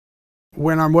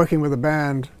when I'm working with a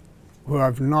band who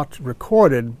I've not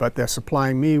recorded, but they're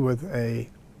supplying me with a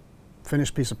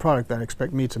finished piece of product that I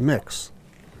expect me to mix.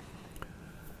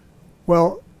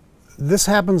 Well, this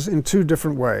happens in two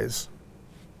different ways.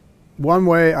 One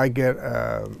way, I get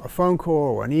a phone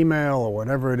call or an email or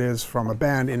whatever it is from a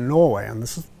band in Norway, and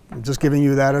this is, I'm just giving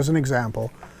you that as an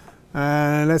example.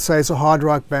 And let's say it's a hard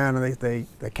rock band and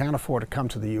they can't afford to come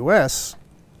to the US.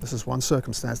 This is one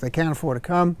circumstance. They can't afford to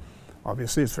come.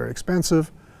 Obviously, it's very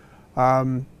expensive.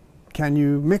 Can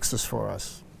you mix this for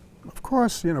us? Of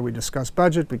course, you know, we discuss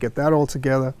budget, we get that all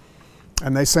together,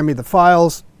 and they send me the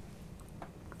files.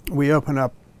 We open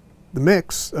up the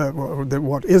mix,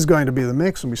 what is going to be the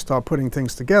mix, and we start putting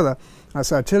things together. I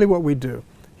say, I'll tell you what we do.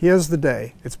 Here's the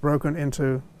day. It's broken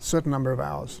into a certain number of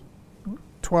hours,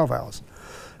 12 hours.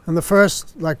 And the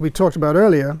first, like we talked about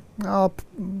earlier, I'll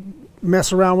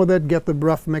mess around with it, get the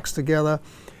rough mix together,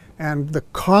 and the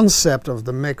concept of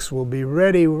the mix will be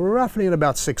ready roughly in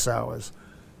about 6 hours.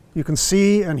 You can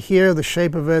see and hear the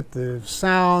shape of it, the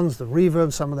sounds, the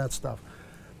reverb, some of that stuff.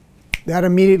 That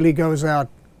immediately goes out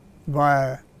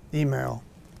via email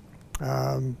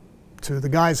to the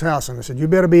guy's house, and I said, you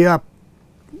better be up,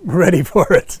 ready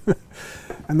for it.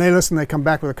 And they listen, they come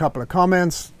back with a couple of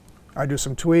comments. I do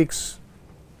some tweaks,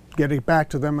 get it back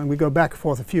to them, and we go back and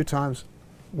forth a few times.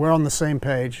 We're on the same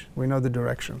page, we know the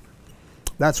direction.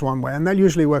 That's one way, and that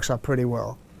usually works out pretty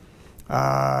well.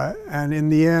 And in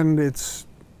the end, it's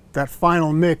that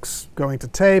final mix going to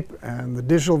tape and the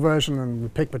digital version, and we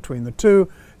pick between the two.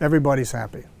 Everybody's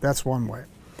happy. That's one way.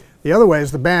 The other way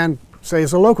is the band, say,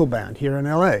 is a local band here in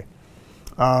LA.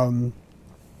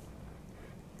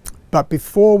 But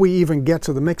before we even get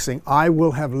to the mixing, I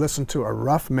will have listened to a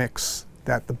rough mix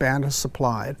that the band has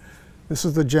supplied. This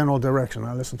is the general direction.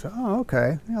 I listen to, oh,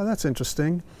 okay, yeah, that's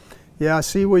interesting. Yeah, I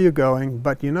see where you're going,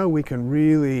 but you know, we can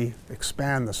really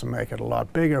expand this and make it a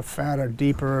lot bigger, fatter,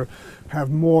 deeper, have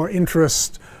more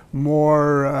interest,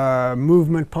 more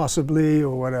movement possibly,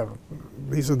 or whatever.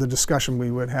 These are the discussion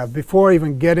we would have before I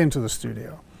even get into the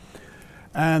studio.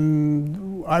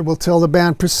 And I will tell the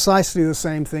band precisely the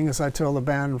same thing as I tell the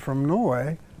band from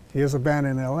Norway. Here's a band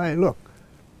in LA. Look,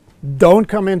 don't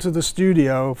come into the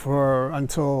studio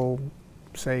until,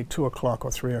 say, 2 o'clock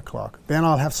or 3 o'clock. Then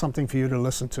I'll have something for you to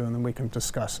listen to, and then we can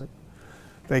discuss it.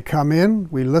 They come in,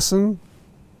 we listen.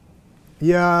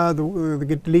 Yeah, the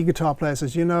lead guitar player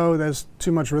says, you know, there's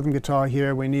too much rhythm guitar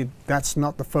here. That's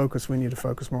not the focus. We need to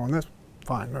focus more on this.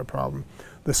 Fine, no problem.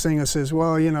 The singer says,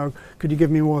 well, you know, could you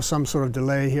give me some sort of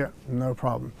delay here? No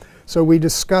problem. So we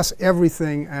discuss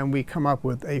everything, and we come up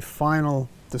with a final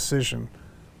decision.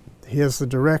 Here's the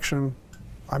direction.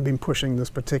 I've been pushing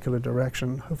this particular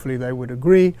direction. Hopefully they would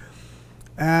agree.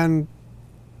 And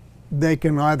they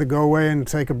can either go away and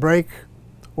take a break,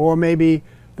 or maybe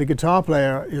the guitar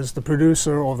player is the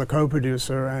producer or the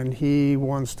co-producer and he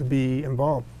wants to be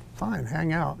involved. Fine,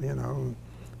 hang out, you know.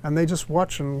 And they just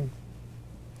watch and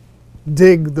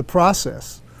dig the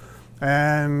process.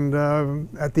 And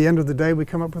at the end of the day, we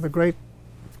come up with a great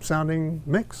sounding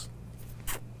mix.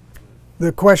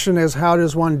 The question is, how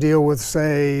does one deal with,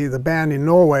 say, the band in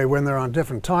Norway when they're on a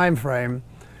different time frame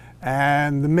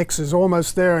and the mix is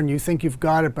almost there and you think you've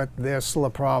got it, but there's still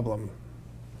a problem?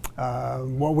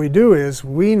 What we do is,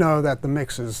 we know that the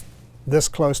mix is this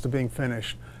close to being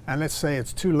finished, and let's say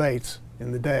it's too late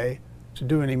in the day to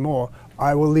do any more.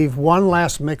 I will leave one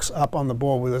last mix up on the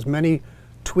board with as many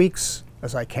tweaks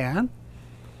as I can,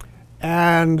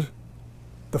 and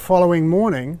the following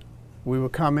morning we will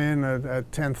come in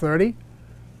at 10:30.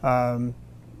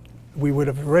 We would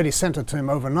have already sent it to him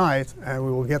overnight, and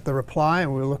we will get the reply,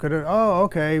 and we'll look at it. Oh,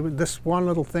 okay, this one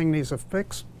little thing needs a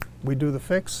fix. We do the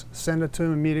fix, send it to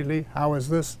him immediately. How is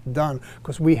this done?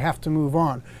 Because we have to move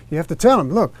on. You have to tell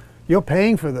him, look, you're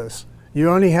paying for this.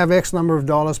 You only have X number of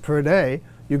dollars per day.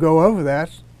 You go over that,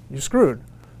 you're screwed.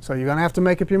 So you're going to have to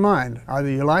make up your mind. Either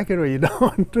you like it or you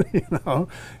don't. You know,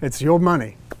 it's your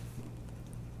money.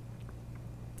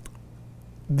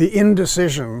 The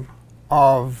indecision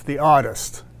of the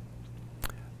artist.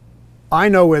 I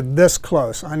know we're this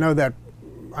close. I know that,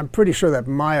 I'm pretty sure that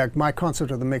my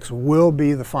concept of the mix will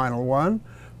be the final one,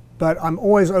 but I'm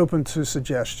always open to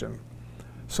suggestion.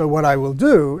 So what I will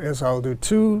do is I'll do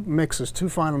two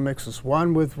final mixes,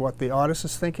 one with what the artist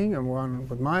is thinking and one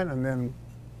with mine, and then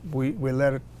we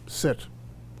let it sit,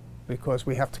 because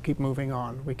we have to keep moving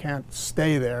on. We can't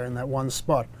stay there in that one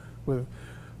spot.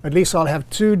 At least I'll have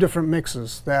two different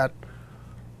mixes that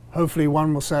hopefully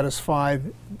one will satisfy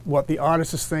what the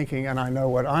artist is thinking, and I know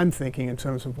what I'm thinking in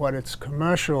terms of what its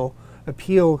commercial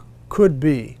appeal could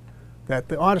be. That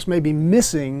the artist may be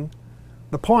missing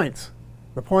the point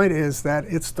The point is that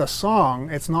it's the song,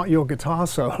 it's not your guitar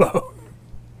solo.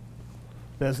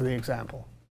 There's the example.